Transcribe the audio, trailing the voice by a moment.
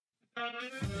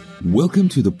Welcome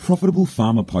to the Profitable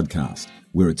Farmer Podcast,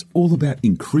 where it's all about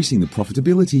increasing the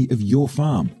profitability of your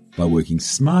farm by working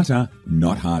smarter,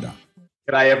 not harder.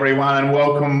 G'day everyone, and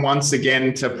welcome once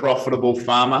again to Profitable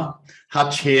Farmer.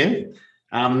 Hutch here.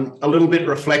 A little bit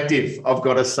reflective, I've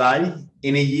got to say,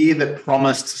 in a year that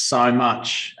promised so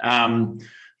much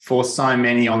for so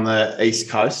many on the East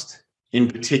Coast in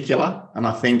particular, and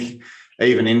I think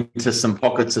even into some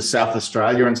pockets of South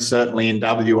Australia and certainly in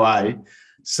WA,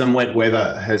 some wet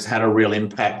weather has had a real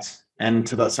impact. And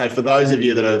so for those of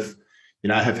you that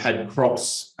have had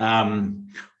crops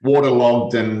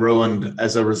waterlogged and ruined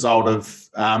as a result of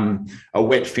a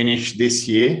wet finish this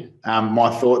year, my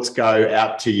thoughts go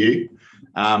out to you.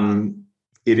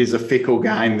 It is a fickle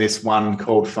game, this one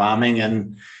called farming,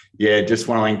 and just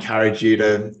want to encourage you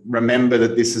to remember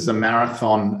that this is a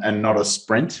marathon and not a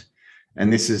sprint,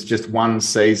 and this is just one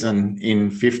season in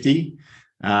 50.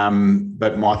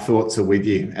 But my thoughts are with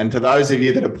you. And to those of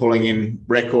you that are pulling in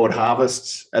record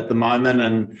harvests at the moment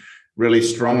and really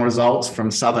strong results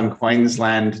from southern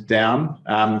Queensland down,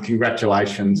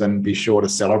 congratulations and be sure to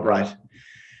celebrate.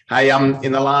 Hey,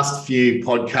 in the last few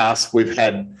podcasts, we've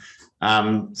had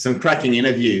some cracking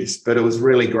interviews, but it was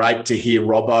really great to hear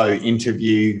Robbo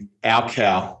interview our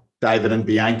cow, David and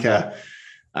Bianca,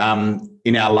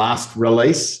 in our last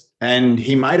release. And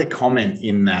he made a comment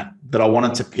in that I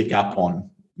wanted to pick up on,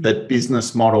 that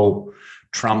business model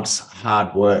trumps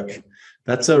hard work.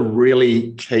 That's a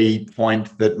really key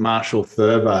point that Marshall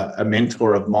Thurber, a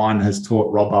mentor of mine, has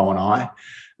taught Robbo and I.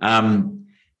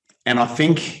 And I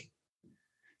think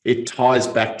it ties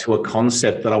back to a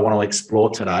concept that I want to explore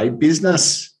today.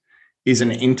 Business is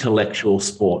an intellectual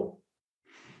sport,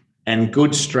 and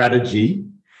good strategy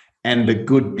and a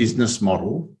good business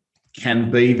model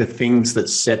can be the things that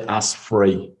set us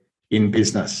free in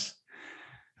business.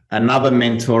 Another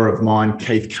mentor of mine,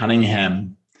 Keith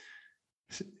Cunningham,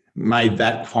 made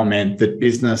that comment that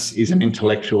business is an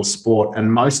intellectual sport,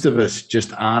 and most of us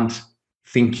just aren't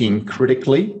thinking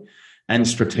critically and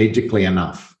strategically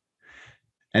enough.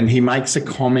 And he makes a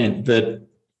comment that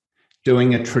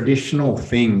doing a traditional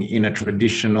thing in a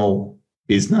traditional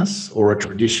business or a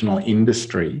traditional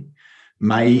industry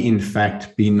may in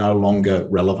fact be no longer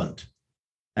relevant.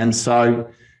 And so,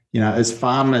 as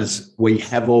farmers, we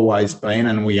have always been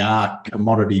and we are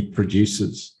commodity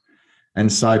producers.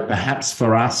 And so perhaps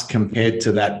for us, compared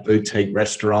to that boutique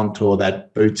restaurant or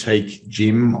that boutique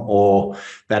gym or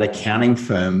that accounting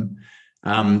firm,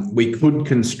 we could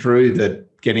construe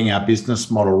that getting our business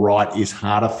model right is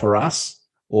harder for us,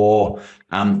 or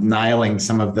nailing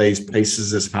some of these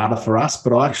pieces is harder for us.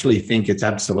 But I actually think it's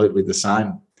absolutely the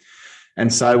same.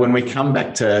 And so when we come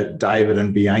back to David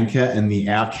and Bianca and the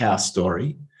Our Cow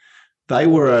story, they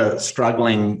were a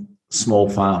struggling small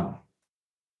farm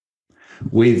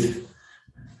with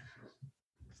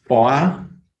fire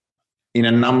in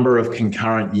a number of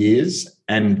concurrent years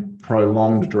and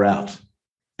prolonged drought.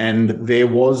 And there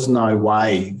was no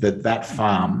way that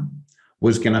farm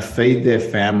was going to feed their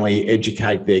family,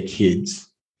 educate their kids,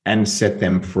 and set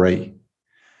them free.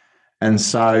 And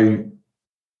so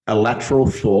a lateral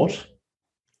thought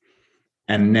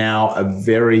and now a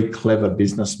very clever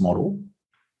business model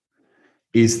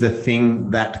is the thing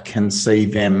that can see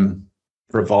them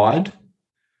provide,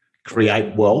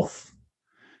 create wealth,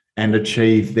 and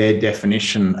achieve their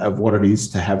definition of what it is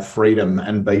to have freedom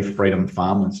and be freedom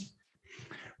farmers,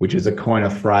 which is a coin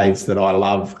of phrase that I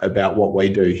love about what we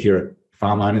do here at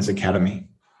Farm Owners Academy.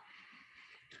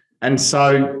 And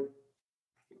so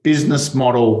business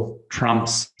model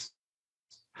trumps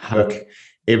work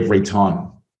every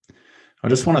time. I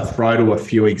just want to throw to a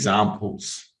few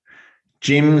examples.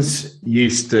 Gyms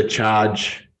used to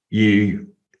charge you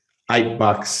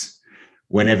 $8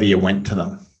 whenever you went to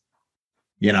them,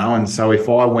 and so if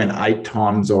I went 8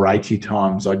 times or 80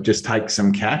 times, I'd just take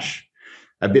some cash,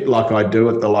 a bit like I do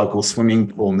at the local swimming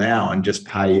pool now, and just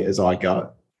pay as I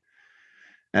go.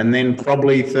 And then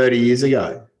probably 30 years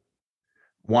ago,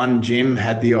 one gym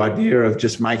had the idea of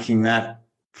just making that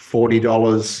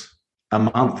 $40 a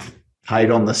month, paid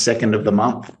on the second of the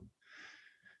month.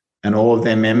 And all of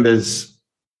their members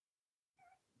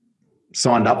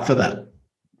signed up for that.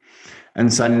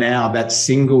 And so now that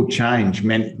single change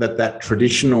meant that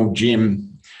traditional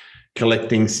gym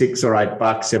collecting $6 or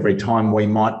 $8 every time we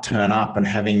might turn up and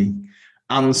having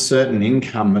uncertain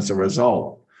income as a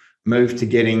result moved to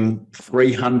getting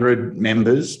 300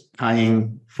 members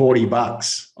paying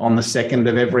 $40 on the second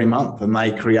of every month, and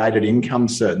they created income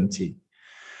certainty.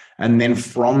 And then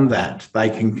from that, they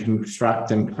can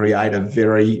construct and create a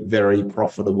very, very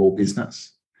profitable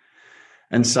business.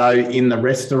 And so in the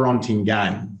restauranting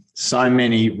game, so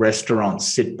many restaurants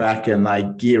sit back and they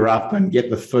gear up and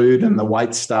get the food and the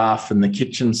wait staff and the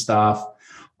kitchen staff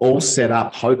all set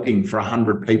up hoping for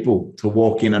 100 people to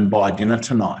walk in and buy dinner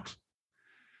tonight.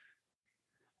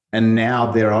 And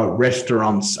now there are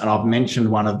restaurants, and I've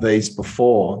mentioned one of these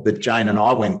before that Jane and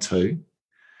I went to,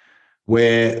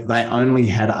 where they only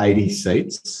had 80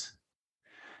 seats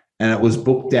and it was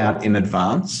booked out in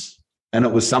advance, and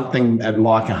it was something at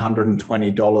like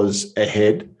 $120 a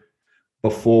head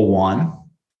before wine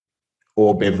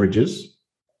or beverages.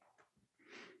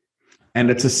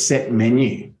 And it's a set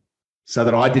menu so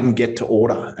that I didn't get to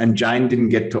order and Jane didn't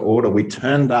get to order. We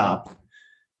turned up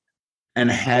and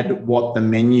had what the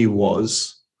menu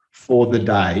was for the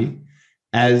day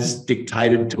as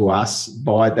dictated to us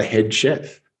by the head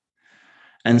chef.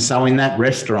 And so in that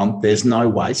restaurant, there's no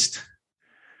waste.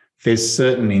 There's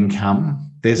certain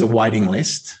income. There's a waiting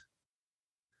list.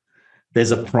 There's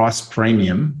a price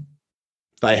premium.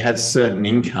 They have certain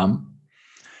income.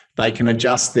 They can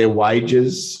adjust their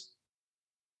wages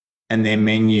and their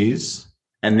menus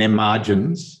and their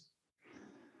margins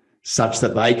such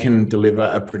that they can deliver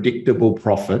a predictable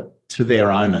profit to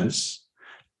their owners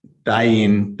day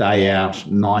in, day out,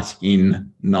 night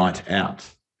in, night out.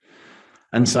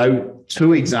 And so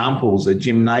 2 examples, a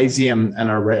gymnasium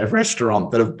and a restaurant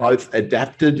that have both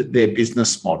adapted their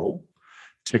business model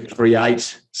to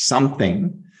create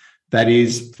something that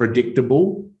is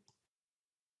predictable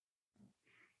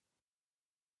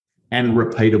and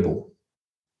repeatable.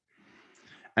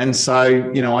 And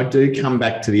so, I do come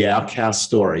back to the Our Cow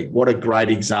story. What a great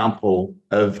example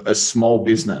of a small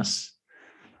business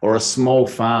or a small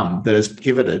farm that has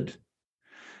pivoted,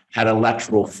 had a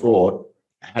lateral thought,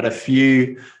 had a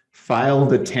few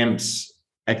failed attempts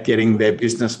at getting their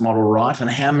business model right. And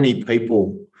how many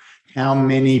people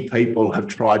have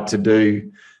tried to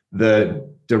do the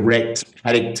direct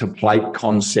paddock to plate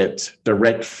concept,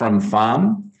 direct from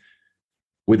farm,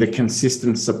 with a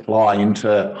consistent supply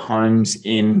into homes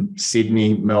in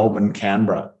Sydney, Melbourne,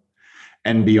 Canberra,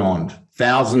 and beyond.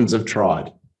 Thousands have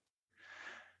tried.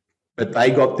 But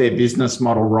they got their business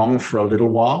model wrong for a little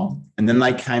while, and then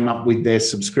they came up with their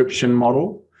subscription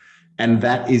model, and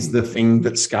that is the thing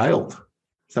that scaled.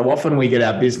 So often we get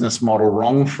our business model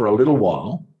wrong for a little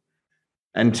while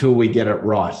until we get it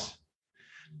right.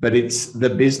 But it's the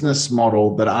business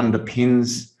model that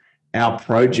underpins our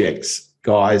projects,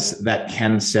 guys, that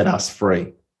can set us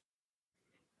free.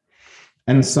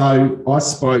 And so I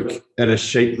spoke at a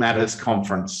Sheep Matters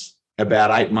conference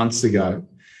about 8 months ago,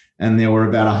 and there were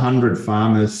about 100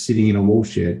 farmers sitting in a wool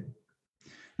shed.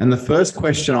 And the first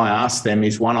question I asked them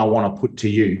is one I want to put to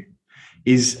you,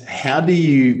 is how do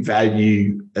you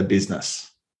value a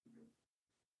business?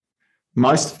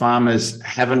 Most farmers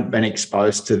haven't been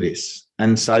exposed to this.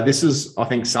 And so this is, I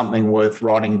think, something worth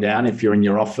writing down if you're in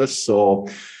your office or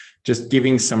just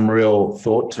giving some real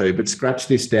thought to, but scratch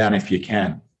this down if you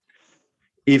can.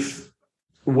 If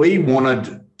we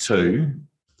wanted to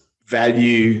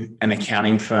value an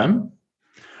accounting firm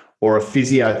or a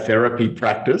physiotherapy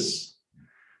practice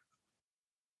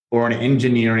or an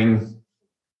engineering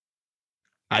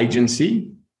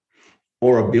agency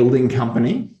or a building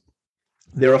company,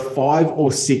 there are 5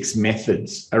 or 6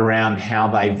 methods around how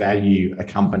they value a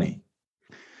company.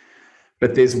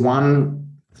 But there's one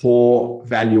core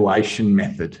valuation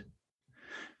method,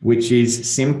 which is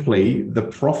simply the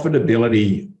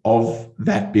profitability of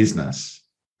that business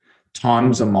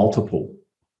times a multiple,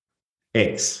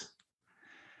 X.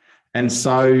 And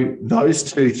so those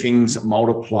 2 things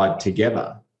multiplied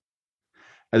together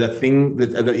are the thing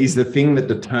that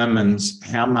determines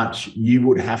how much you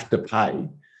would have to pay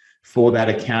for that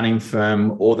accounting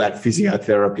firm or that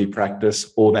physiotherapy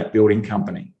practice or that building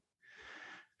company.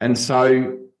 And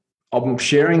so I'm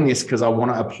sharing this because I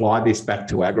want to apply this back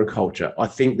to agriculture. I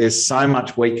think there's so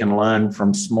much we can learn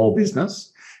from small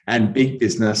business and big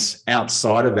business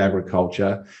outside of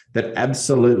agriculture that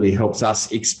absolutely helps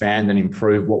us expand and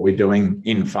improve what we're doing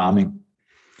in farming.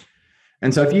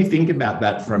 And so if you think about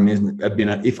that for a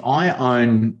minute, if I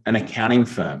own an accounting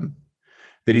firm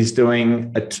that is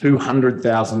doing a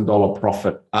 $200,000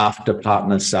 profit after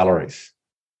partners' salaries,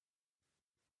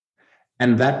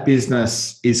 and that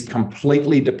business is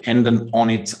completely dependent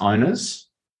on its owners.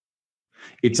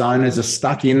 Its owners are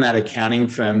stuck in that accounting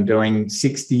firm doing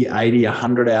 60, 80,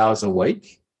 100 hours a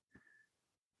week.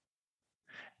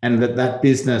 And that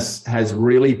business has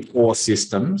really poor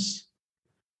systems,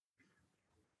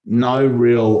 no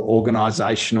real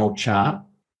organisational chart,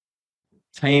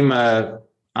 team are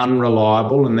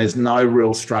unreliable, and there's no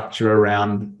real structure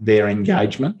around their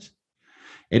engagement.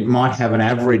 It might have an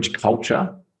average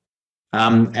culture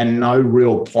and no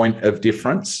real point of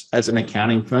difference as an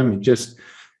accounting firm. It just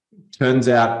turns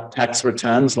out tax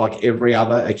returns like every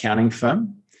other accounting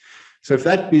firm. So if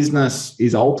that business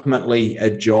is ultimately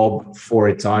a job for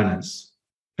its owners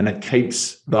and it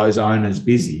keeps those owners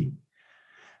busy,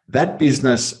 that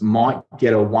business might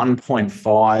get a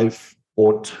 1.5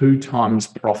 or 2 times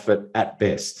profit at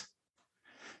best.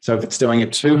 So if it's doing a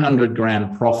 200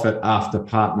 grand profit after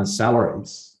partners'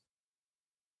 salaries,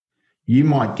 you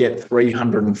might get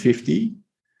 $350,000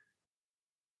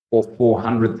 or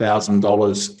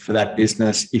 $400,000 for that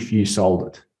business if you sold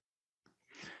it,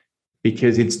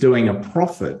 because it's doing a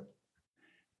profit,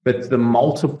 but the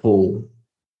multiple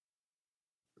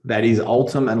that is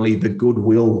ultimately the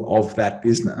goodwill of that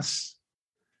business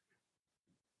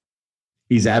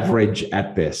is average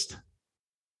at best.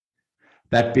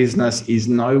 That business is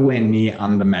nowhere near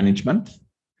under management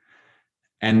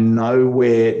and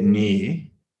nowhere near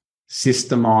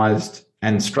systemized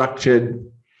and structured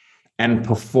and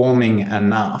performing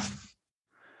enough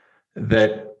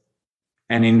that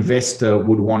an investor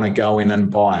would want to go in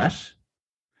and buy it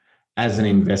as an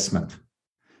investment.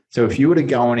 So if you were to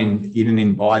go in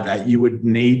and buy that, you would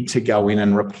need to go in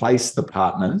and replace the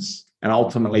partners and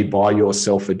ultimately buy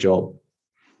yourself a job.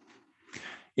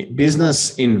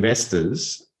 Business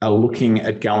investors are looking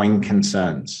at going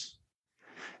concerns.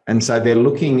 And so they're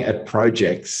looking at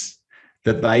projects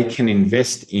that they can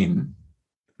invest in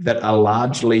that are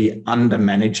largely under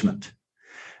management.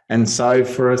 And so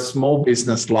for a small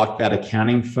business like that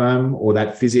accounting firm or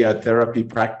that physiotherapy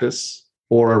practice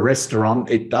or a restaurant,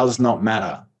 it does not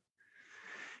matter.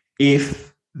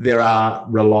 If there are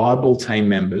reliable team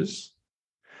members,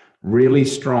 really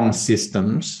strong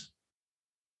systems,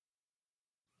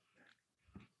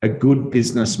 a good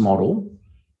business model,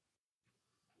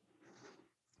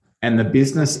 and the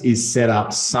business is set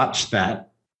up such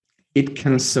that it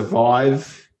can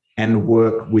survive and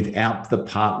work without the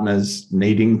partners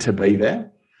needing to be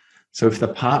there. So if the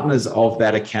partners of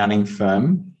that accounting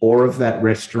firm or of that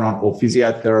restaurant or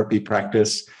physiotherapy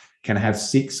practice can have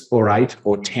 6 or 8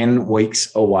 or 10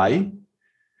 weeks away,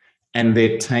 and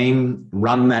their team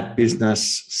run that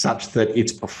business such that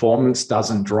its performance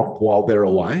doesn't drop while they're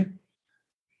away,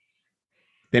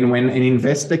 then when an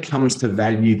investor comes to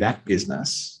value that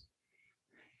business,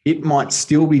 it might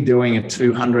still be doing a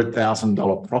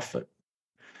 $200,000 profit,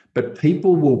 but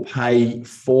people will pay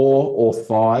 4 or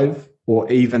 5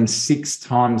 or even 6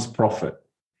 times profit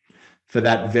for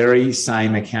that very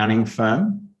same accounting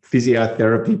firm,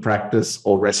 physiotherapy practice,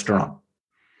 or restaurant.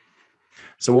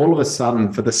 So all of a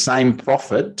sudden, for the same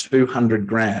profit, 200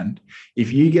 grand,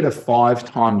 if you get a 5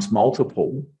 times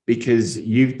multiple because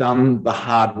you've done the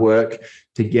hard work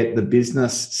to get the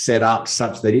business set up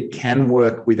such that it can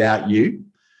work without you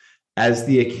as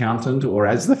the accountant or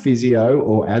as the physio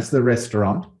or as the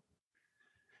restaurant,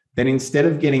 then instead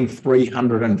of getting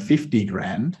 350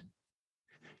 grand,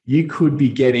 you could be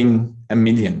getting $1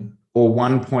 million or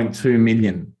 1.2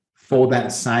 million for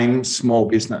that same small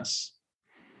business.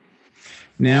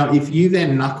 Now, if you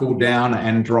then knuckle down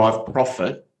and drive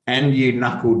profit and you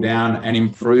knuckle down and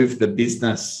improve the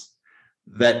business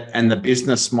and the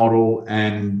business model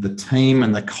and the team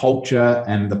and the culture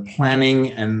and the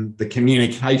planning and the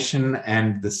communication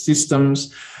and the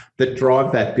systems that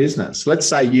drive that business, let's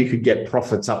say you could get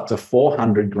profits up to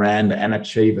 400 grand and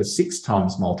achieve a 6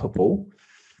 times multiple,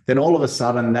 then all of a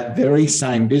sudden that very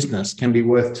same business can be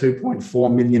worth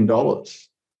 $2.4 million.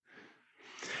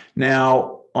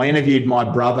 Now, I interviewed my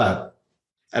brother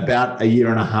about 1.5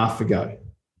 years ago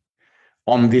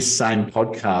on this same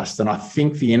podcast, and I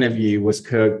think the interview was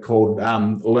called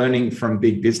Learning from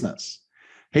Big Business.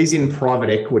 He's in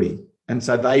private equity, and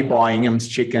so they buy Ingham's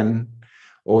Chicken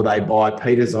or they buy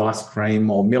Peter's Ice Cream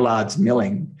or Millard's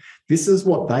Milling. This is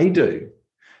what they do.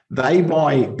 They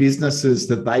buy businesses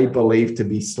that they believe to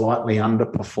be slightly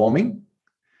underperforming,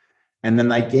 and then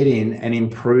they get in and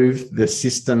improve the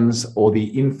systems or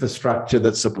the infrastructure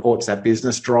that supports that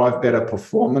business, drive better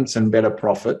performance and better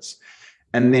profits,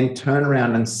 and then turn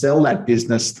around and sell that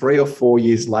business 3 or 4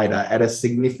 years later at a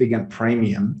significant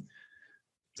premium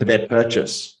to their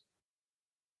purchase.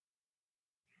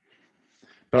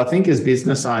 But I think as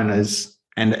business owners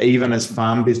and even as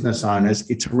farm business owners,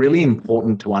 it's really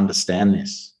important to understand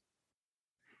this.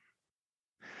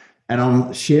 And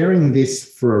I'm sharing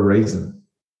this for a reason.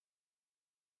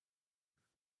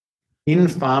 In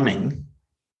farming,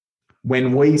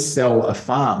 when we sell a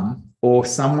farm or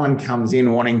someone comes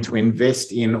in wanting to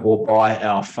invest in or buy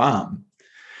our farm,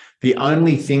 the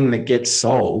only thing that gets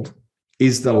sold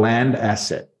is the land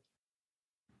asset.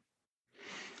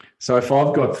 So if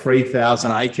I've got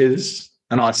 3,000 acres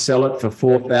and I sell it for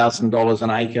 $4,000 an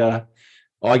acre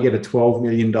I get a $12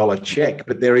 million check,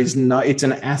 but it's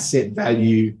an asset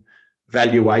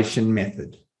valuation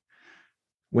method.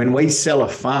 When we sell a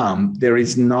farm, there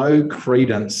is no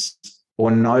credence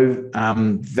or no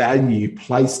value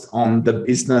placed on the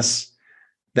business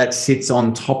that sits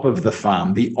on top of the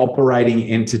farm, the operating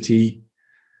entity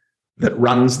that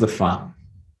runs the farm.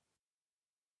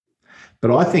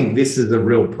 But I think this is a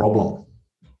real problem.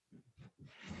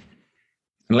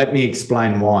 And let me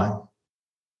explain why.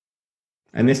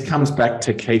 And this comes back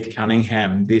to Keith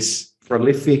Cunningham, this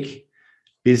prolific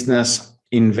business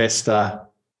investor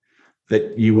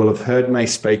that you will have heard me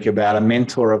speak about, a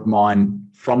mentor of mine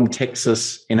from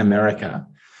Texas in America,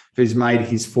 who's made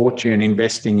his fortune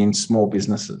investing in small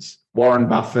businesses. Warren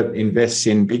Buffett invests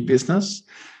in big business.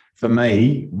 For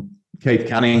me, Keith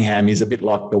Cunningham is a bit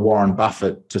like the Warren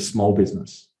Buffett to small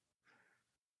business.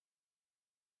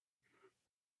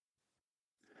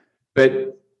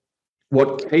 But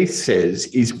what Keith says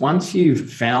is once you've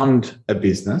found a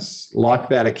business like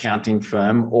that accounting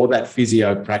firm or that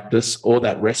physio practice or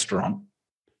that restaurant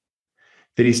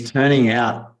that is turning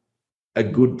out a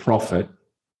good profit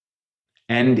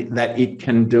and that it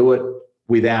can do it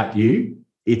without you,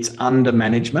 it's under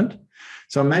management.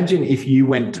 So imagine if you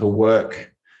went to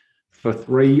work for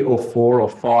 3 or 4 or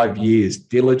 5 years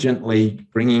diligently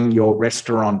bringing your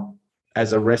restaurant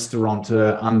as a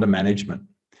restaurateur under management,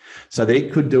 so that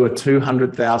it could do a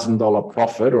 $200,000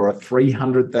 profit or a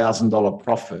 $300,000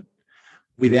 profit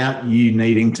without you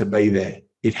needing to be there.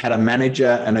 It had a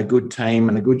manager and a good team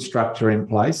and a good structure in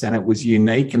place, and it was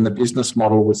unique and the business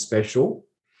model was special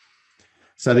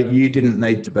so that you didn't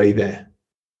need to be there.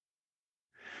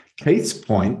 Keith's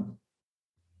point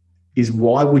is,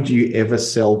 why would you ever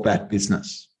sell that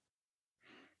business?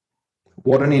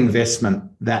 What an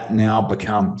investment that now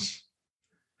becomes.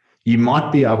 You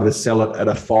might be able to sell it at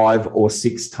a 5 or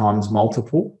 6 times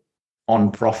multiple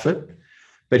on profit,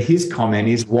 but his comment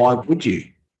is, why would you?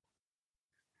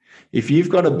 If you've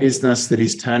got a business that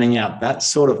is turning out that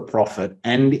sort of profit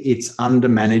and it's under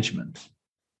management,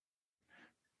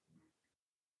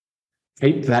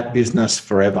 keep that business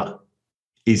forever,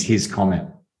 is his comment.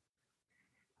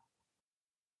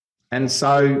 And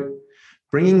so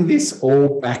bringing this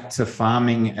all back to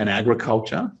farming and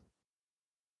agriculture,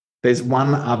 there's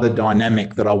one other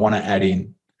dynamic that I want to add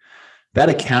in. That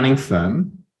accounting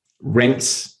firm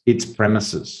rents its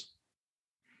premises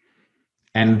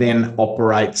and then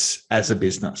operates as a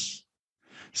business.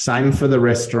 Same for the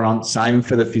restaurant, same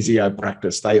for the physio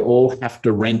practice. They all have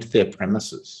to rent their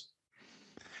premises.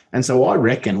 And so I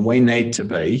reckon we need to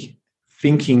be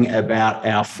thinking about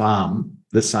our farm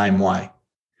the same way.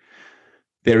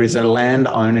 There is a land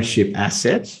ownership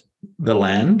asset, the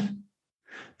land,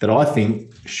 that I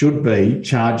think should be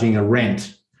charging a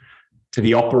rent to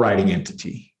the operating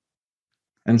entity.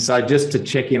 And so just to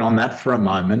check in on that for a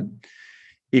moment,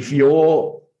 if the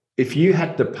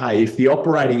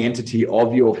operating entity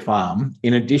of your farm,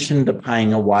 in addition to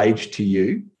paying a wage to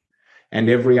you and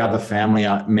every other family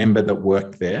member that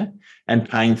worked there and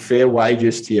paying fair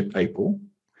wages to your people,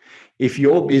 if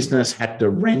your business had to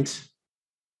rent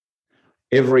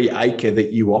every acre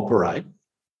that you operate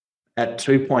at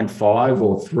 2.5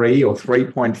 or 3 or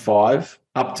 3.5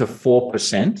 up to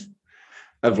 4%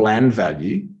 of land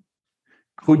value,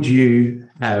 could you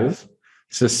have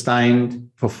sustained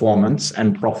performance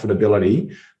and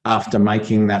profitability after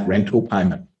making that rental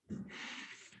payment?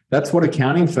 That's what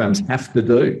accounting firms have to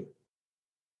do.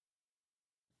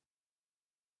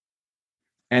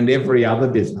 And every other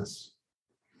business.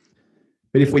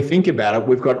 But if we think about it,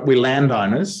 we're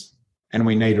landowners and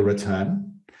we need a return.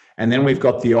 And then we've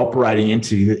got the operating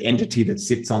entity that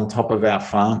sits on top of our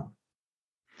farm.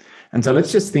 And so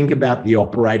let's just think about the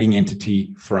operating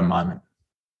entity for a moment.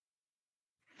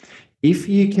 If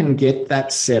you can get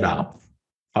that set up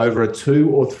over a 2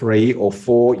 or 3 or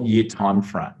 4 year time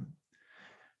frame,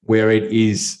 where it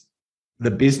is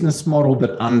the business model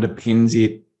that underpins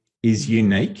it is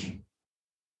unique,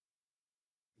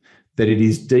 that it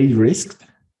is de-risked,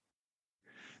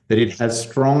 that it has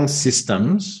strong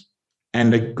systems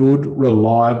and a good,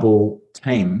 reliable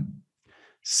team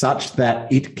such that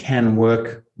it can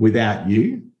work without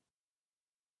you,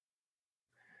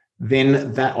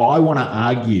 then that I want to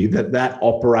argue that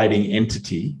operating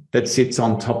entity that sits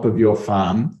on top of your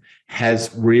farm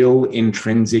has real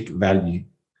intrinsic value.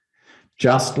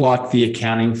 Just like the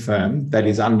accounting firm that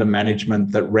is under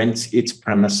management that rents its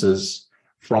premises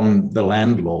from the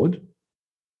landlord,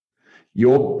 the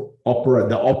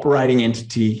operating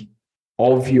entity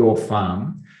of your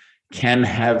farm can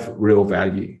have real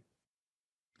value.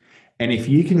 And if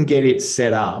you can get it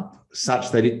set up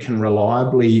such that it can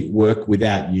reliably work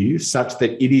without you, such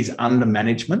that it is under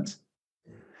management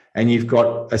and you've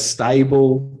got a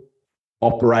stable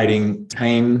operating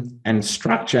team and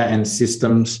structure and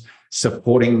systems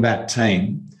supporting that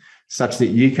team, such that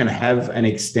you can have an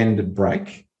extended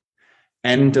break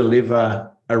and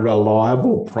deliver a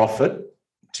reliable profit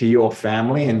to your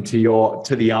family and to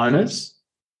the owners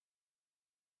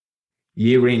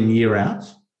year in, year out,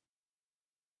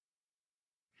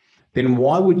 then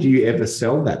why would you ever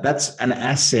sell that? That's an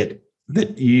asset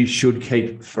that you should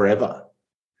keep forever.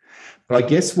 But I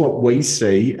guess what we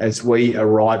see as we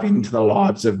arrive into the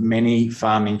lives of many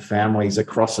farming families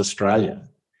across Australia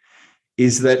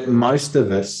is that most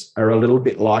of us are a little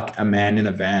bit like a man in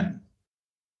a van.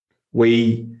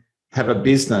 We have a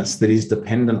business that is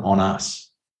dependent on us.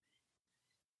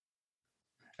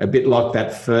 A bit like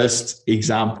that first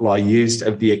example I used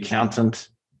of the accountant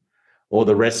or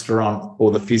the restaurant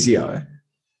or the physio.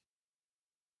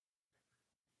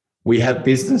 We have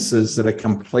businesses that are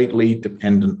completely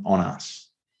dependent on us.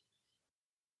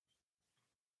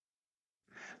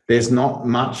 There's not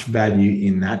much value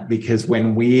in that because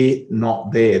when we're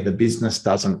not there, the business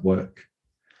doesn't work.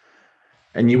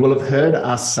 And you will have heard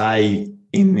us say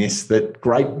in this that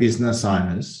great business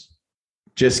owners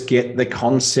just get the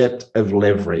concept of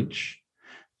leverage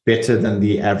better than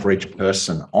the average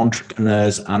person.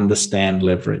 Entrepreneurs understand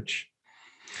leverage.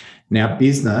 Now,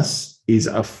 business is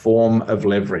a form of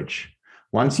leverage.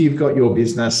 Once you've got your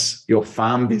business, your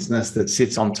farm business that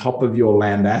sits on top of your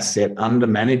land asset under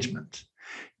management,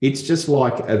 it's just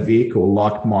like a vehicle,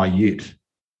 like my ute.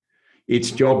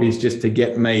 Its job is just to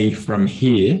get me from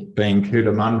here, being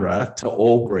Cootamundra, to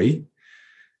Albury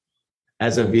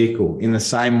as a vehicle, in the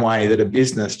same way that a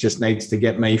business just needs to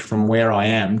get me from where I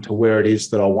am to where it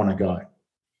is that I want to go.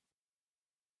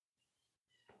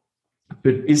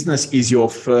 But business is your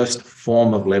first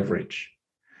form of leverage.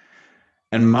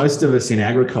 And most of us in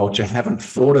agriculture haven't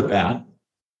thought about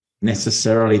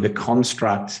necessarily the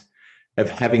construct of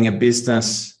having a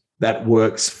business that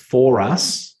works for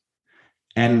us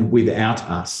and without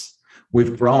us.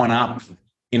 We've grown up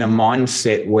in a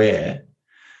mindset where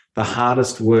the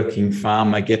hardest working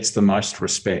farmer gets the most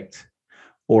respect,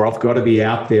 or I've got to be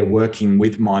out there working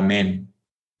with my men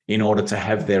in order to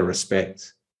have their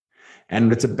respect.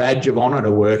 And it's a badge of honour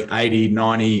to work 80,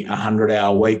 90,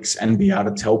 100-hour weeks and be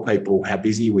able to tell people how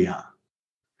busy we are.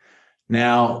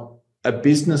 Now, a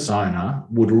business owner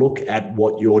would look at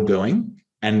what you're doing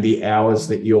and the hours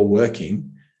that you're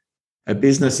working. A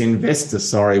business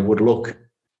investor, would look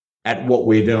at what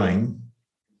we're doing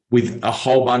with a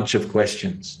whole bunch of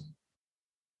questions.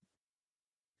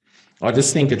 I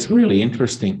just think it's really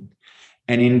interesting.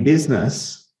 And in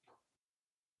business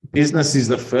is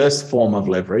the first form of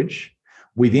leverage.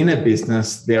 Within a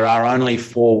business, there are only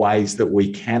 4 ways that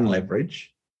we can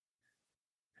leverage.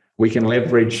 We can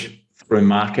leverage through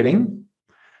marketing.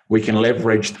 We can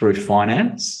leverage through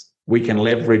finance. We can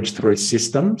leverage through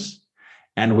systems.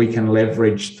 And we can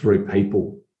leverage through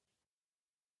people.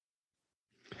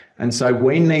 And so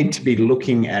we need to be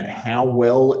looking at how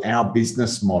well our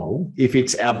business model, if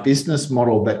it's our business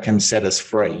model that can set us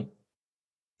free,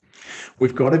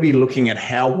 we've got to be looking at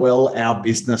how well our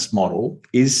business model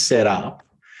is set up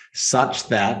such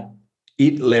that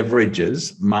it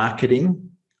leverages marketing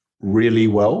really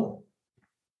well,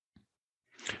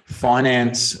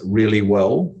 finance really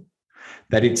well,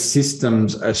 that its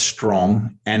systems are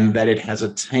strong, and that it has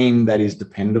a team that is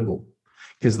dependable.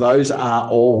 Because those are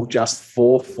all just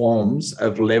 4 forms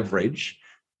of leverage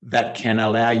that can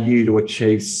allow you to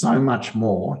achieve so much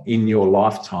more in your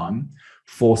lifetime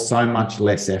for so much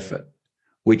less effort,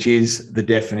 which is the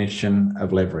definition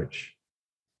of leverage.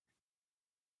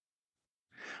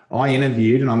 I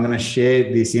interviewed, and I'm going to share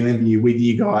this interview with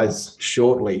you guys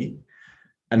shortly,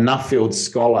 a Nuffield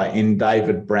scholar in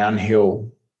David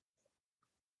Brownhill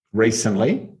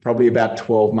recently, probably about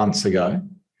 12 months ago.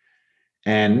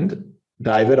 And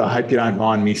David, I hope you don't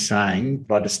mind me saying,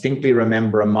 but I distinctly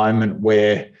remember a moment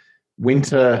where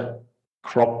winter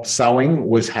crop sowing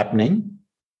was happening,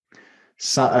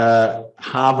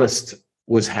 harvest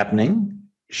was happening,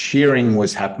 shearing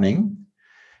was happening,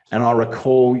 and I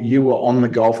recall you were on the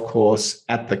golf course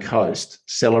at the coast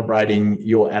celebrating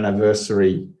your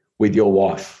anniversary with your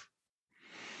wife.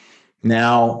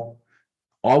 Now,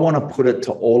 I want to put it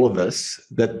to all of us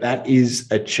that is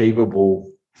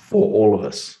achievable for all of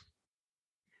us.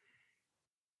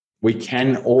 We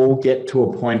can all get to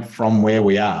a point from where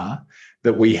we are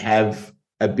that we have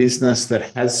a business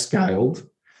that has scaled,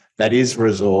 that is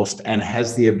resourced, and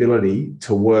has the ability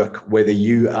to work whether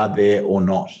you are there or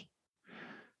not.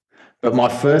 But my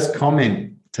first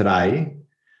comment today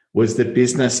was that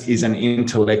business is an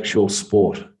intellectual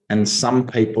sport, and some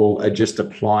people are just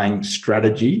applying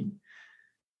strategy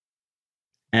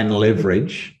and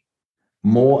leverage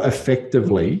more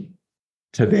effectively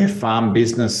to their farm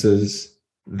businesses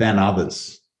than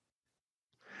others.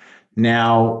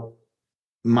 Now,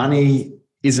 money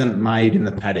isn't made in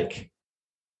the paddock.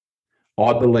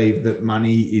 I believe that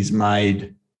money is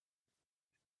made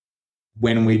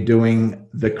when we're doing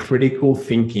the critical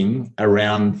thinking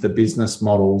around the business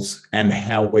models and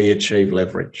how we achieve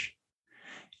leverage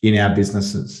in our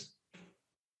businesses.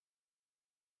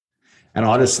 And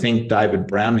I just think David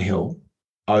Brownhill,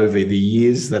 over the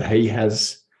years that he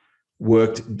has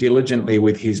worked diligently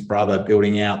with his brother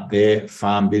building out their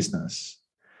farm business,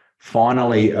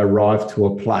 finally arrived to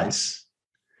a place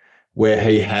where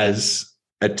he has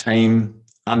a team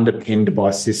underpinned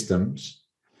by systems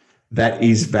that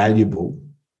is valuable,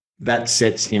 that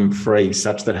sets him free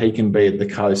such that he can be at the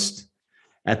coast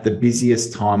at the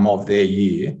busiest time of their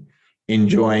year,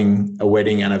 enjoying a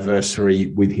wedding anniversary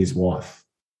with his wife.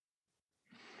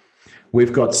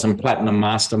 We've got some Platinum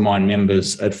Mastermind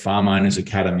members at Farm Owners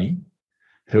Academy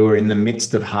who are in the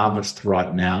midst of harvest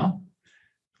right now.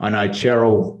 I know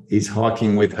Cheryl is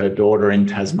hiking with her daughter in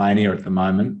Tasmania at the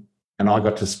moment, and I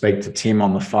got to speak to Tim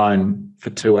on the phone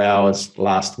for 2 hours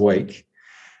last week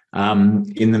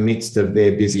in the midst of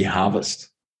their busy harvest.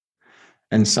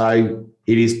 And so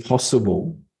it is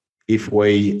possible if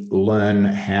we learn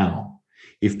how.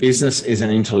 If business is an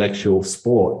intellectual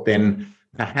sport, then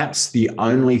perhaps the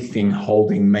only thing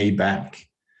holding me back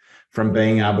from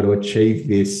being able to achieve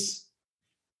this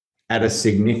at a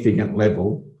significant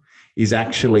level is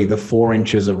actually the 4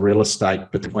 inches of real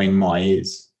estate between my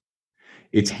ears.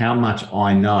 It's how much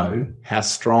I know, how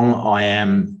strong I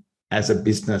am as a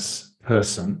business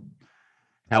person,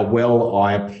 how well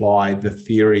I apply the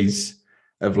theories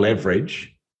of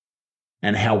leverage,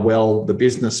 and how well the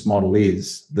business model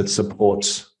is that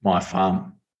supports my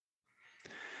farm.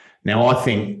 Now, I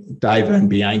think David and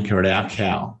Bianca at Our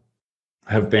Cow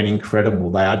have been incredible.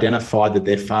 They identified that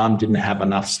their farm didn't have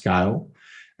enough scale,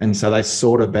 and so they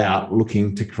sought about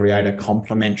looking to create a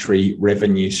complementary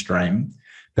revenue stream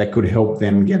that could help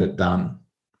them get it done.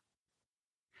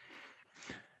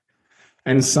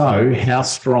 And so, how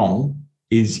strong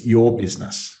is your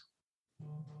business?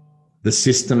 The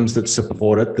systems that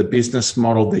support it, the business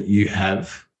model that you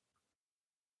have.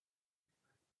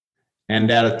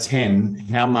 And out of 10,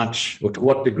 how much or to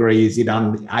what degree is it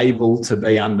able to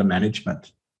be under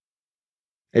management?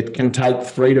 It can take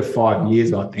 3 to 5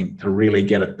 years, I think, to really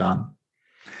get it done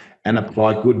and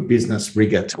apply good business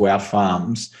rigor to our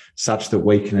farms such that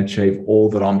we can achieve all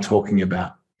that I'm talking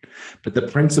about. But the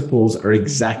principles are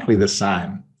exactly the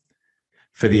same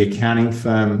for the accounting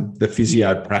firm, the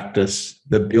physio practice,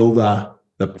 the builder,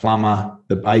 the plumber,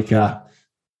 the baker,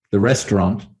 the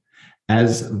restaurant,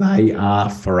 as they are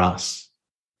for us.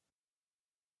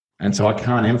 And so I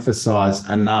can't emphasize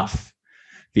enough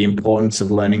the importance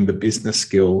of learning the business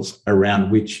skills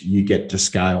around which you get to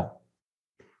scale.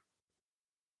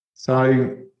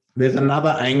 So there's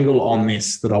another angle on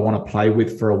this that I want to play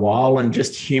with for a while, and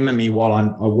just humour me while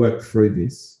I work through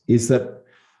this, is that,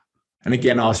 and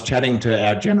again, I was chatting to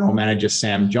our general manager,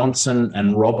 Sam Johnson,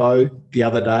 and Robbo the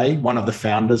other day, one of the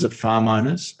founders of Farm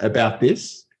Owners, about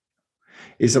this,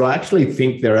 is that I actually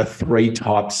think there are 3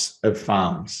 types of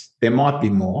farms. There might be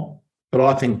more, but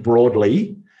I think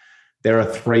broadly there are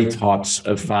 3 types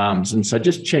of farms. And so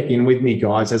just check in with me,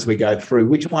 guys, as we go through.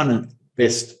 Which one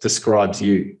best describes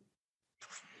you?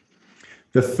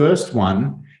 The first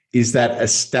one is that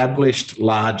established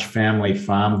large family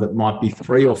farm that might be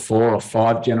 3 or 4 or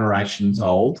 5 generations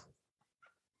old.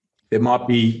 There might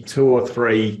be 2 or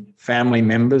 3 family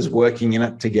members working in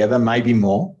it together, maybe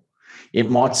more. It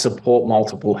might support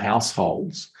multiple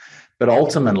households. But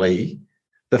ultimately,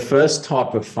 the first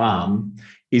type of farm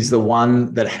is the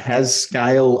one that has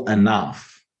scale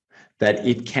enough that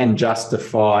it can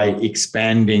justify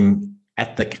expanding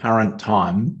at the current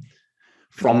time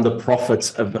from the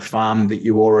profits of the farm that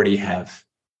you already have.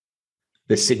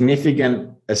 The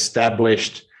significant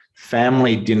established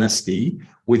family dynasty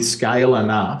with scale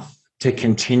enough to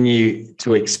continue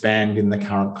to expand in the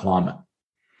current climate.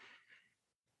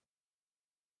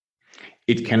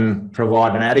 It can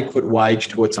provide an adequate wage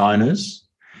to its owners.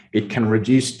 It can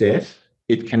reduce debt.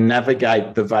 It can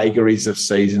navigate the vagaries of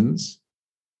seasons.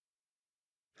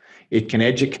 It can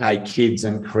educate kids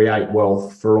and create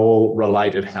wealth for all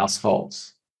related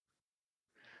households.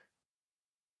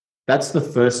 That's the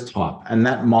first type, and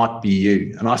that might be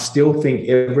you. And I still think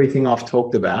everything I've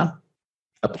talked about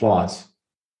applies.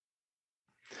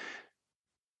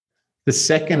 The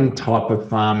second type of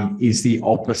farm is the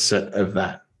opposite of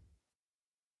that.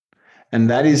 And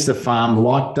that is the farm,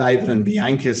 like David and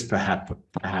Bianca's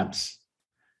perhaps,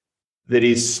 that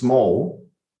is small,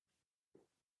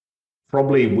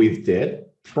 probably with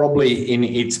debt, probably in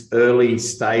its early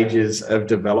stages of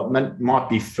development, might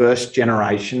be first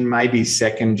generation, maybe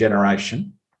second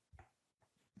generation,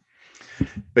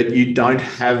 but you don't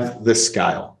have the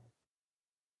scale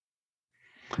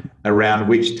around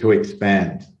which to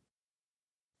expand.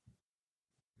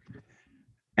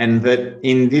 And that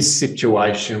in this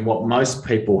situation, what most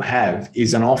people have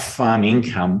is an off-farm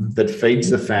income that feeds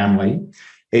the family,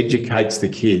 educates the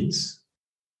kids,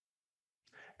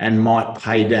 and might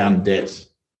pay down debt.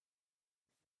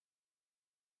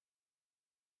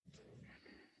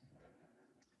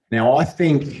 Now, I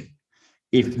think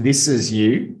if this is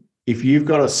you, if you've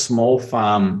got a small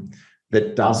farm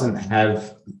that doesn't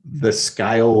have the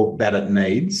scale that it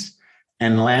needs,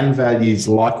 and land values,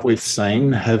 like we've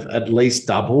seen, have at least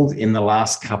doubled in the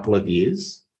last couple of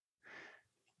years,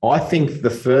 I think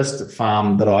the first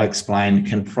farm that I explained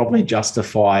can probably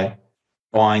justify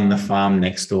buying the farm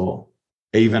next door,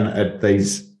 even at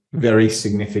these very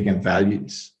significant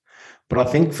values. But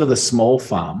I think for the small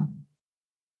farm,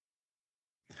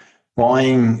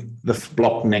 buying the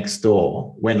block next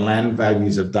door when land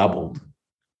values have doubled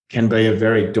can be a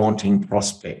very daunting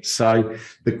prospect. So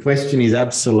the question is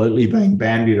absolutely being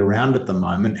bandied around at the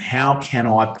moment. How can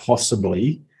I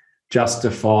possibly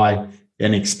justify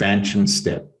an expansion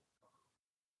step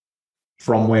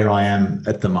from where I am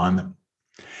at the moment?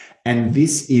 And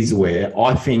this is where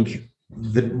I think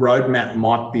the roadmap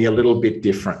might be a little bit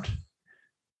different.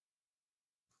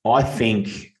 I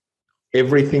think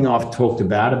everything I've talked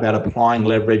about applying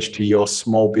leverage to your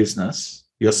small business,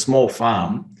 your small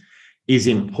farm, is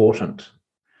important.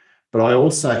 But I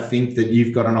also think that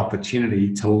you've got an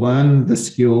opportunity to learn the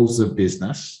skills of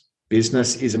business.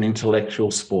 Business is an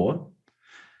intellectual sport.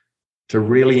 To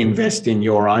really invest in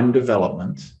your own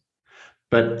development,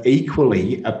 but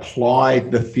equally apply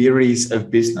the theories of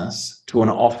business to an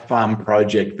off-farm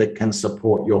project that can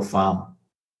support your farm.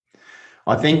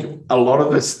 I think a lot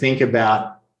of us think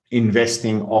about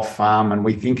investing off-farm and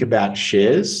we think about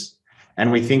shares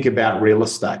and we think about real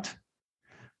estate.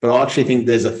 But I actually think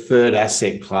there's a third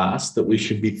asset class that we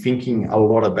should be thinking a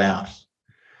lot about.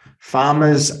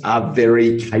 Farmers are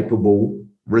very capable,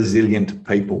 resilient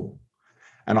people.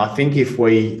 And I think if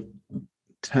we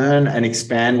turn and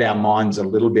expand our minds a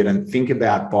little bit and think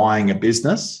about buying a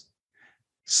business,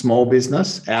 small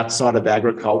business outside of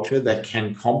agriculture that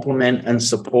can complement and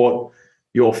support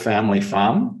your family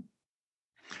farm,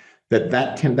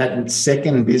 that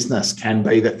second business can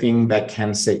be the thing that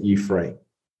can set you free.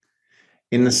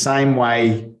 In the same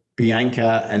way,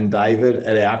 Bianca and David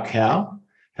at Our Cow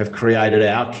have created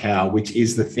Our Cow, which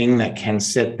is the thing that can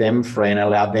set them free and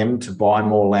allow them to buy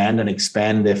more land and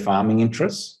expand their farming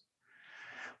interests.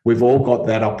 We've all got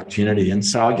that opportunity. And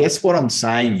so I guess what I'm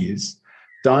saying is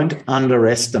don't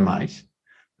underestimate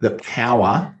the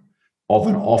power of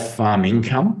an off-farm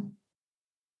income.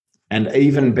 And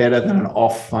even better than an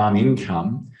off-farm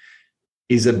income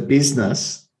is a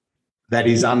business that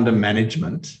is under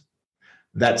management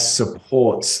that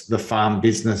supports the farm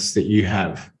business that you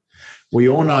have. We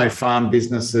all know farm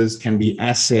businesses can be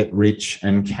asset rich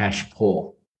and cash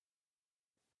poor.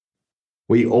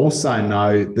 We also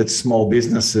know that small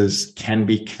businesses can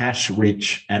be cash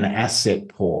rich and asset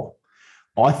poor.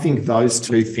 I think those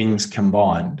two things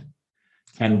combined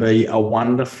can be a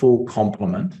wonderful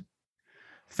complement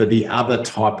for the other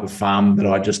type of farm that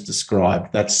I just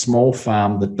described, that small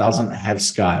farm that doesn't have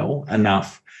scale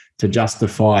enough to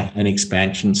justify an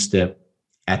expansion step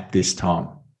at this time.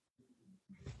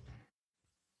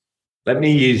 Let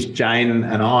me use Jane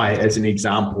and I as an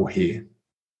example here.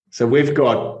 So we've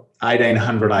got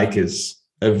 1,800 acres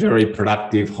of very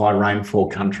productive high rainfall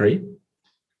country.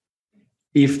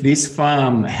 If this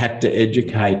farm had to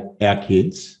educate our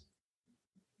kids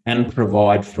and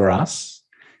provide for us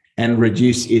and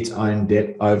reduce its own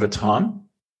debt over time,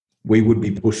 we would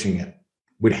be pushing it.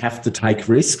 We'd have to take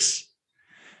risks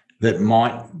that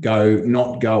might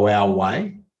not go our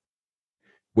way.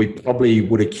 We probably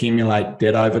would accumulate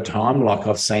debt over time, like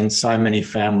I've seen so many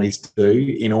families do,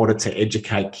 in order to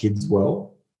educate kids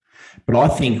well. But I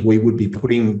think we would be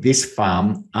putting this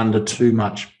farm under too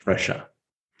much pressure.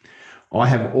 I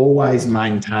have always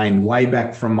maintained, way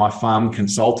back from my farm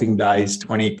consulting days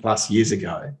 20 plus years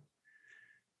ago,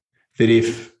 that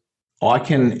if I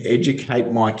can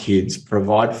educate my kids,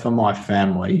 provide for my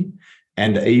family,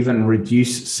 and even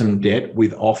reduce some debt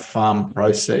with off-farm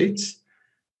proceeds,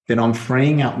 then I'm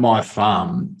freeing up my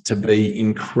farm to be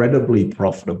incredibly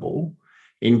profitable,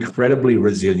 incredibly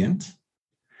resilient,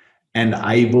 and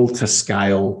able to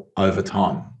scale over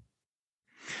time.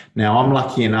 Now, I'm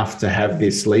lucky enough to have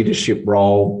this leadership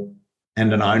role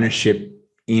and an ownership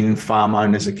in Farm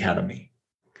Owners Academy.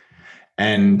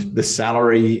 And the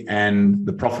salary and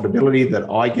the profitability that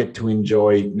I get to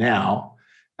enjoy now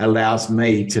allows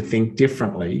me to think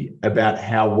differently about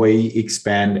how we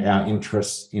expand our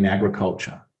interests in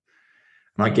agriculture.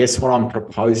 And I guess what I'm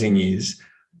proposing is,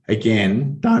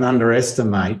 again, don't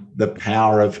underestimate the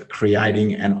power of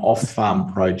creating an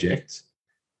off-farm project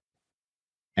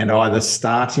and either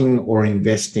starting or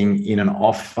investing in an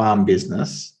off-farm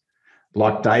business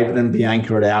like David and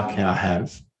Bianca at Our Cow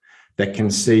have, that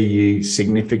can see you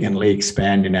significantly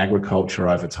expand in agriculture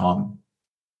over time.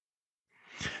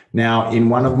 Now, in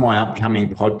one of my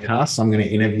upcoming podcasts, I'm going to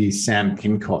interview Sam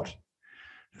Pincott,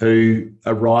 who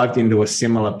arrived into a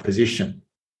similar position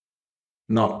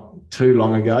not too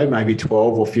long ago, maybe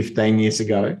 12 or 15 years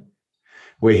ago,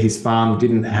 where his farm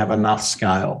didn't have enough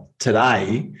scale.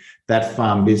 Today, that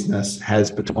farm business has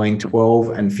between 12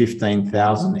 and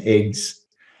 15,000 eggs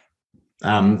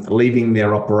leaving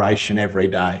their operation every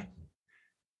day.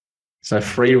 So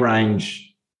free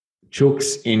range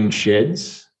chooks in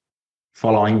sheds,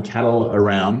 following cattle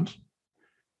around.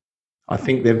 I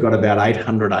think they've got about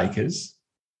 800 acres,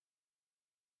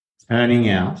 turning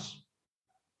out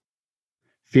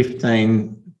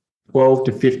 12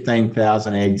 to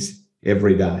 15,000 eggs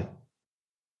every day.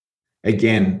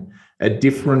 Again, a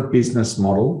different business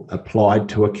model applied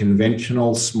to a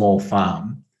conventional small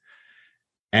farm,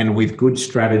 and with good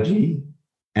strategy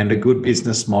and a good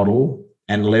business model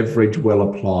and leverage well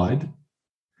applied,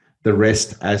 the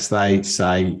rest, as they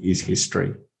say, is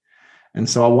history. And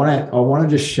so I want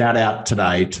to just shout out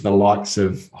today to the likes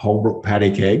of Holbrook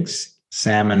Paddock Eggs,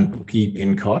 Sam and Pookie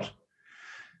Pincott,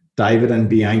 David and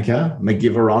Bianca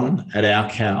McGiveron at Our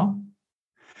Cow,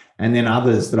 and then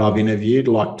others that I've interviewed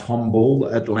like Tom Bull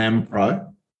at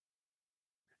Lampro,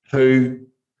 who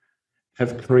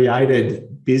have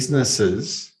created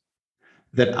businesses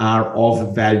that are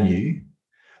of value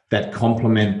that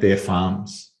complement their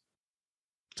farms.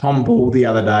 Tom Bull the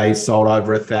other day sold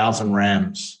over 1,000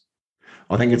 rams.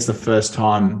 I think it's the first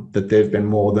time that there have been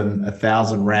more than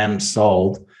 1,000 rams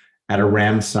sold at a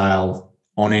ram sale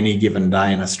on any given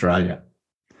day in Australia.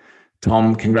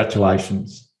 Tom,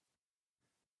 congratulations.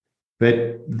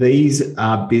 But these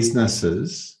are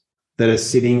businesses that are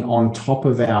sitting on top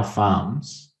of our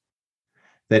farms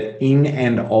that in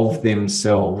and of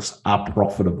themselves are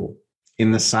profitable,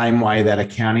 in the same way that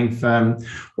accounting firm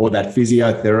or that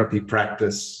physiotherapy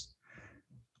practice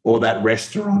or that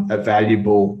restaurant are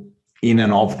valuable in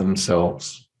and of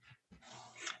themselves.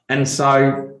 And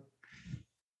so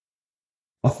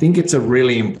I think it's a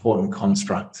really important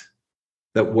construct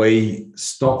that we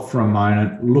stop for a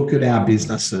moment, look at our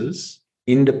businesses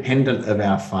independent of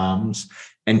our farms,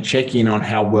 and check in on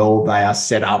how well they are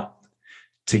set up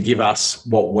to give us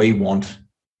what we want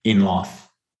in life.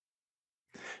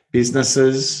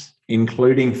 Businesses,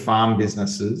 including farm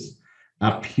businesses,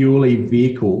 are purely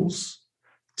vehicles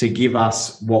to give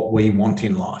us what we want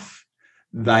in life.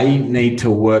 They need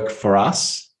to work for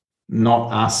us,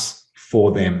 not us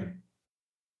for them.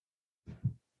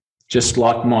 Just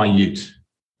like my ute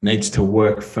needs to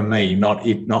work for me, not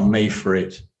me for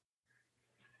it.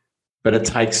 But it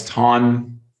takes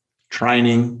time,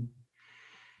 training,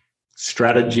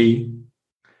 strategy,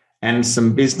 and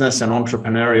some business and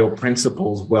entrepreneurial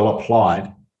principles well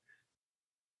applied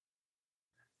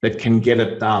that can get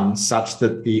it done such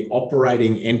that the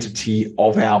operating entity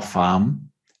of our farm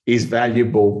is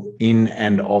valuable in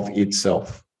and of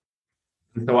itself.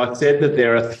 So I said that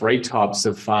there are three types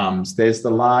of farms. There's the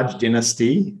large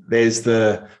dynasty, there's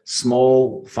the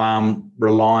small farm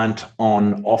reliant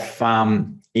on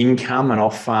off-farm income and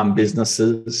off-farm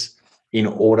businesses in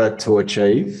order to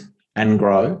achieve and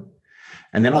grow.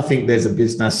 And then I think there's a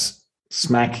business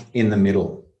smack in the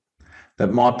middle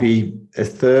that might be a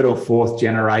third or fourth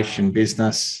generation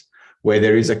business where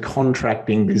there is a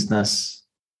contracting business,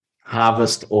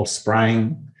 harvest or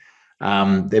spraying.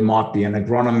 There might be an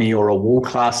agronomy or a wool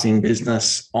classing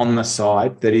business on the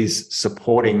side that is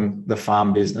supporting the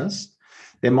farm business.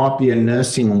 There might be a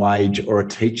nursing wage or a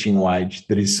teaching wage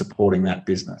that is supporting that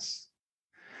business.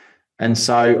 And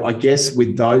so I guess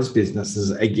with those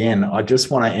businesses, again, I just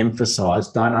want to emphasize,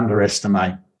 don't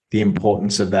underestimate the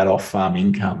importance of that off-farm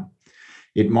income.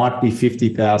 It might be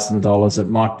 $50,000, it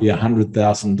might be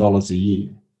 $100,000 a year.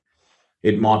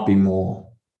 It might be more.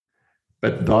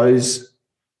 But those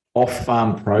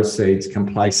off-farm proceeds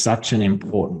can play such an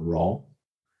important role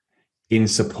in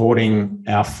supporting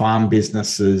our farm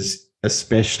businesses,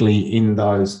 especially in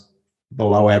those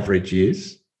below average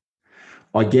years.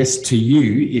 I guess to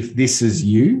you, if this is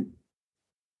you,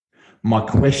 my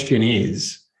question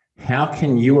is, how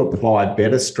can you apply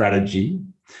better strategy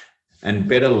and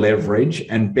better leverage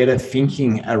and better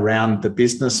thinking around the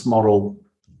business model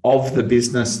of the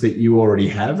business that you already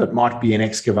have? It might be an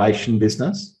excavation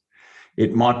business.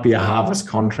 It might be a harvest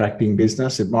contracting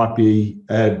business. It might be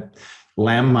a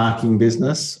lamb marking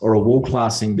business or a wool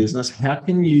classing business. How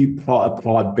can you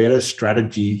apply better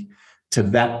strategy to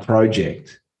that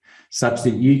project such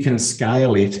that you can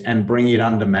scale it and bring it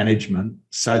under management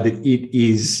so that it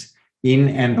is in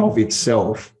and of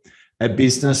itself a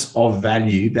business of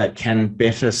value that can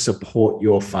better support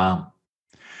your farm?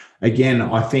 Again,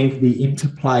 I think the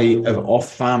interplay of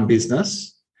off-farm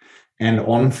business and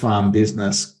on-farm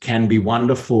business can be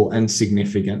wonderful and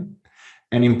significant,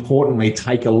 and importantly,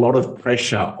 take a lot of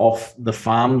pressure off the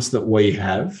farms that we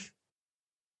have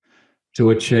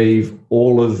to achieve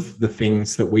all of the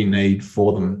things that we need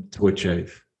for them to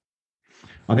achieve.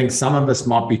 I think some of us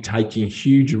might be taking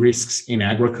huge risks in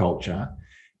agriculture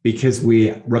because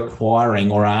we're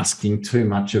requiring or asking too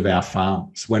much of our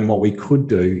farms, when what we could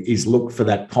do is look for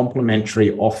that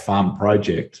complementary off-farm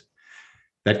project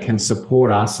that can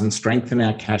support us and strengthen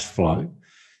our cash flow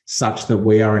such that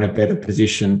we are in a better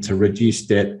position to reduce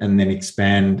debt and then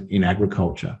expand in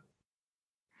agriculture.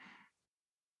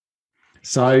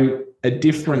 So a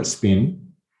different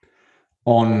spin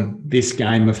on this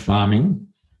game of farming,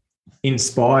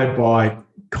 inspired by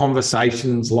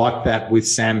conversations like that with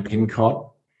Sam Pincott,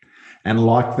 and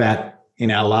like that in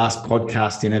our last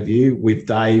podcast interview with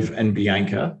Dave and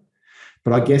Bianca.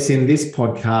 But I guess in this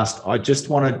podcast, I just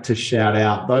wanted to shout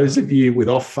out those of you with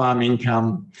off-farm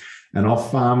income and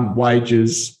off-farm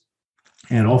wages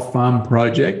and off-farm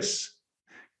projects.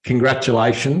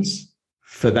 Congratulations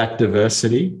for that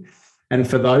diversity. And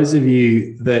for those of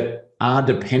you that are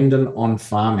dependent on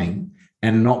farming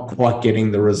and not quite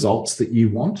getting the results that you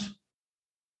want,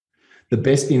 the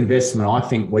best investment I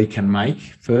think we can make,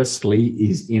 firstly,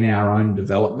 is in our own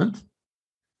development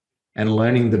and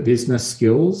learning the business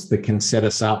skills that can set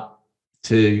us up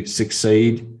to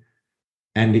succeed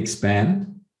and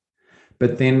expand.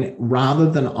 But then rather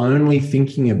than only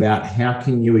thinking about how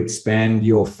can you expand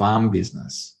your farm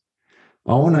business,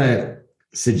 I want to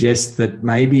suggest that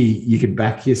maybe you could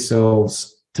back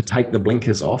yourselves to take the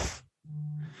blinkers off,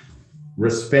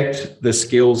 respect the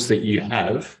skills that you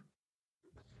have,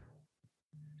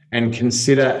 and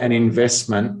consider an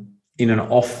investment in an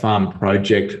off-farm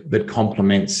project that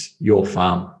complements your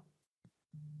farm.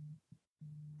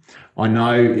 I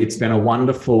know it's been a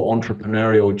wonderful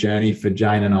entrepreneurial journey for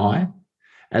Jane and I,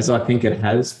 as I think it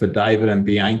has for David and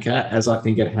Bianca, as I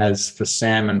think it has for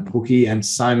Sam and Pookie and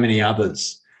so many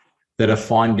others that are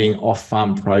finding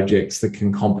off-farm projects that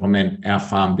can complement our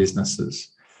farm businesses.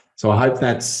 So I hope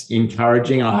that's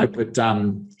encouraging. I hope it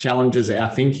challenges our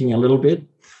thinking a little bit.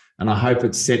 And I hope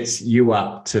it sets you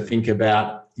up to think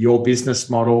about your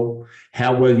business model,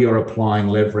 how well you're applying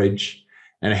leverage,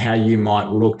 and how you might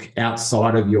look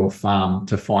outside of your farm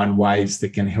to find ways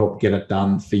that can help get it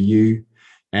done for you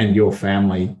and your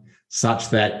family, such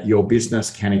that your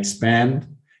business can expand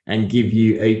and give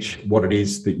you each what it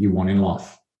is that you want in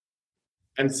life.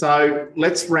 And so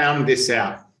let's round this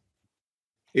out.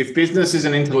 If business is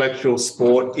an intellectual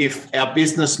sport, if our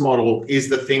business model is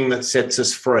the thing that sets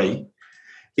us free,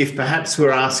 if perhaps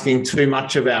we're asking too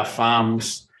much of our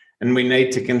farms and we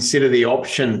need to consider the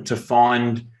option to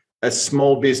find a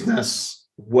small business,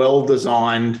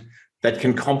 well-designed, that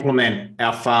can complement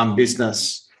our farm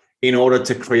business in order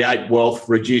to create wealth,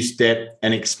 reduce debt,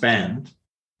 and expand,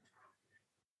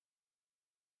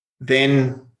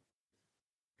 then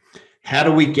how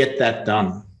do we get that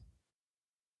done?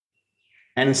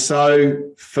 And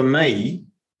so for me,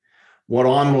 what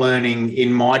I'm learning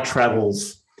in my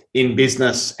travels in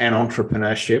business and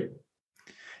entrepreneurship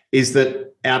is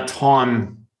that our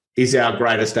time is our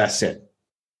greatest asset.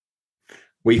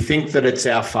 We think that it's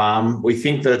our farm, we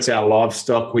think that it's our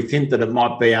livestock, we think that it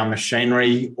might be our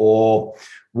machinery or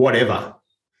whatever.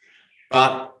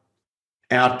 But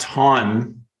our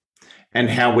time and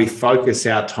how we focus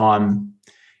our time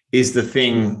is the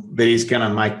thing that is going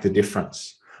to make the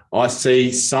difference. I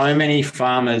see so many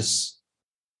farmers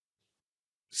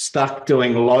stuck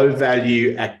doing low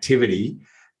value activity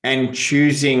and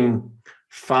choosing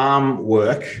farm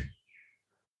work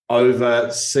over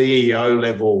CEO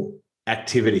level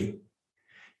activity.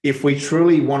 If we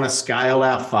truly want to scale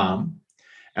our farm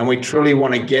and we truly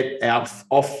want to get our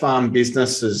off-farm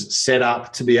businesses set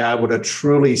up to be able to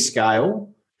truly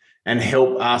scale and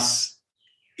help us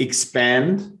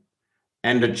expand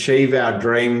and achieve our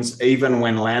dreams, even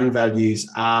when land values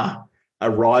are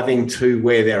arriving to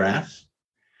where they're at,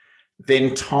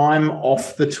 then time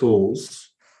off the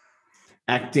tools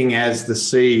acting as the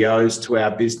CEOs to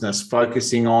our business,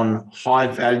 focusing on high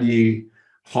value,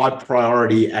 high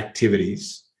priority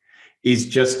activities is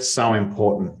just so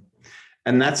important.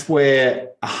 And that's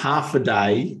where a half a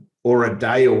day or a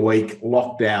day a week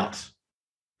locked out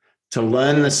to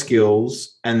learn the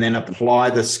skills and then apply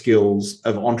the skills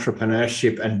of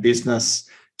entrepreneurship and business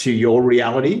to your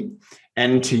reality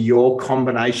and to your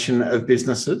combination of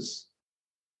businesses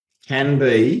can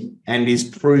be and is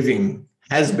proving,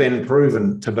 has been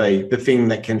proven to be the thing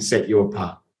that can set you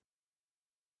apart.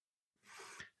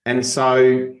 And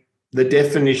so the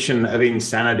definition of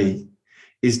insanity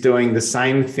is doing the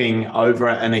same thing over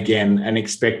and again and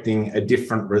expecting a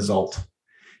different result.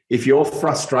 If you're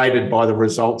frustrated by the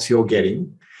results you're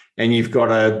getting and you've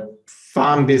got a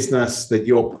farm business that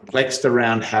you're perplexed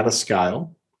around how to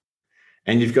scale,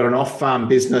 and you've got an off-farm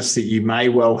business that you may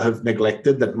well have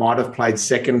neglected that might have played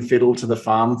second fiddle to the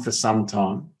farm for some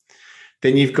time,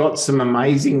 then you've got some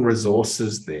amazing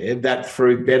resources there that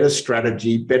through better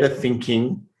strategy, better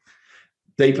thinking,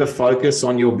 deeper focus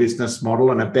on your business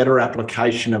model and a better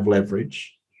application of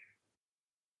leverage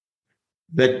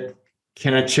that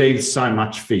can achieve so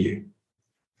much for you.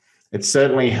 It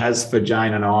certainly has for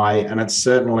Jane and I, and it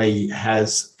certainly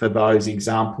has for those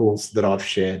examples that I've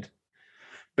shared.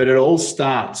 But it all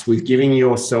starts with giving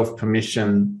yourself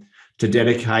permission to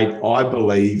dedicate, I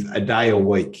believe, a day a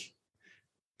week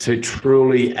to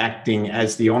truly acting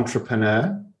as the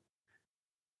entrepreneur,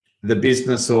 the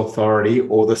business authority,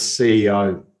 or the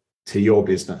CEO to your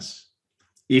business.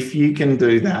 If you can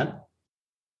do that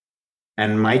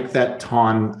and make that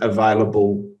time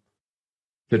available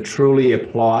to truly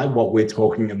apply what we're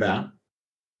talking about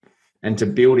and to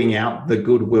building out the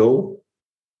goodwill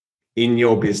in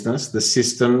your business, the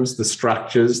systems, the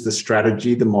structures, the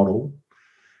strategy, the model,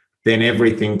 then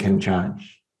everything can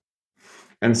change.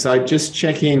 And so just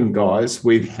check in, guys,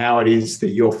 with how it is that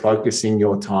you're focusing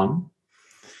your time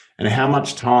and how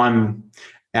much time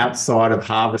outside of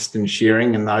harvest and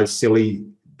shearing and those silly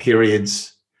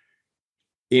periods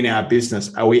in our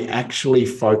business are we actually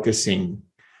focusing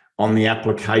on the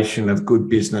application of good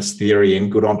business theory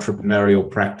and good entrepreneurial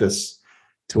practice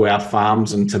to our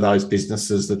farms and to those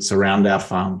businesses that surround our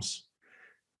farms.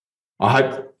 I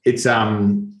hope it's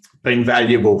been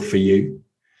valuable for you.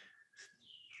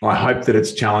 I hope that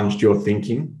it's challenged your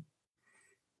thinking.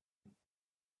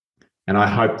 And I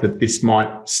hope that this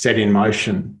might set in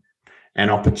motion an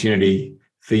opportunity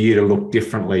for you to look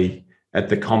differently at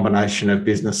the combination of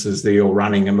businesses that you're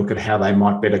running and look at how they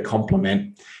might better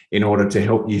complement in order to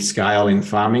help you scale in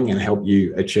farming and help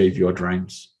you achieve your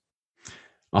dreams.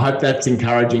 I hope that's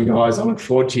encouraging, guys. I look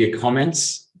forward to your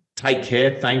comments. Take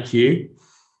care. Thank you.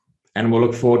 And we'll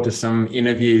look forward to some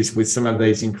interviews with some of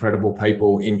these incredible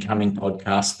people in coming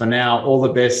podcasts. For now, all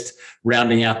the best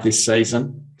rounding out this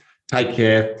season. Take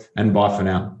care and bye for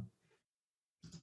now.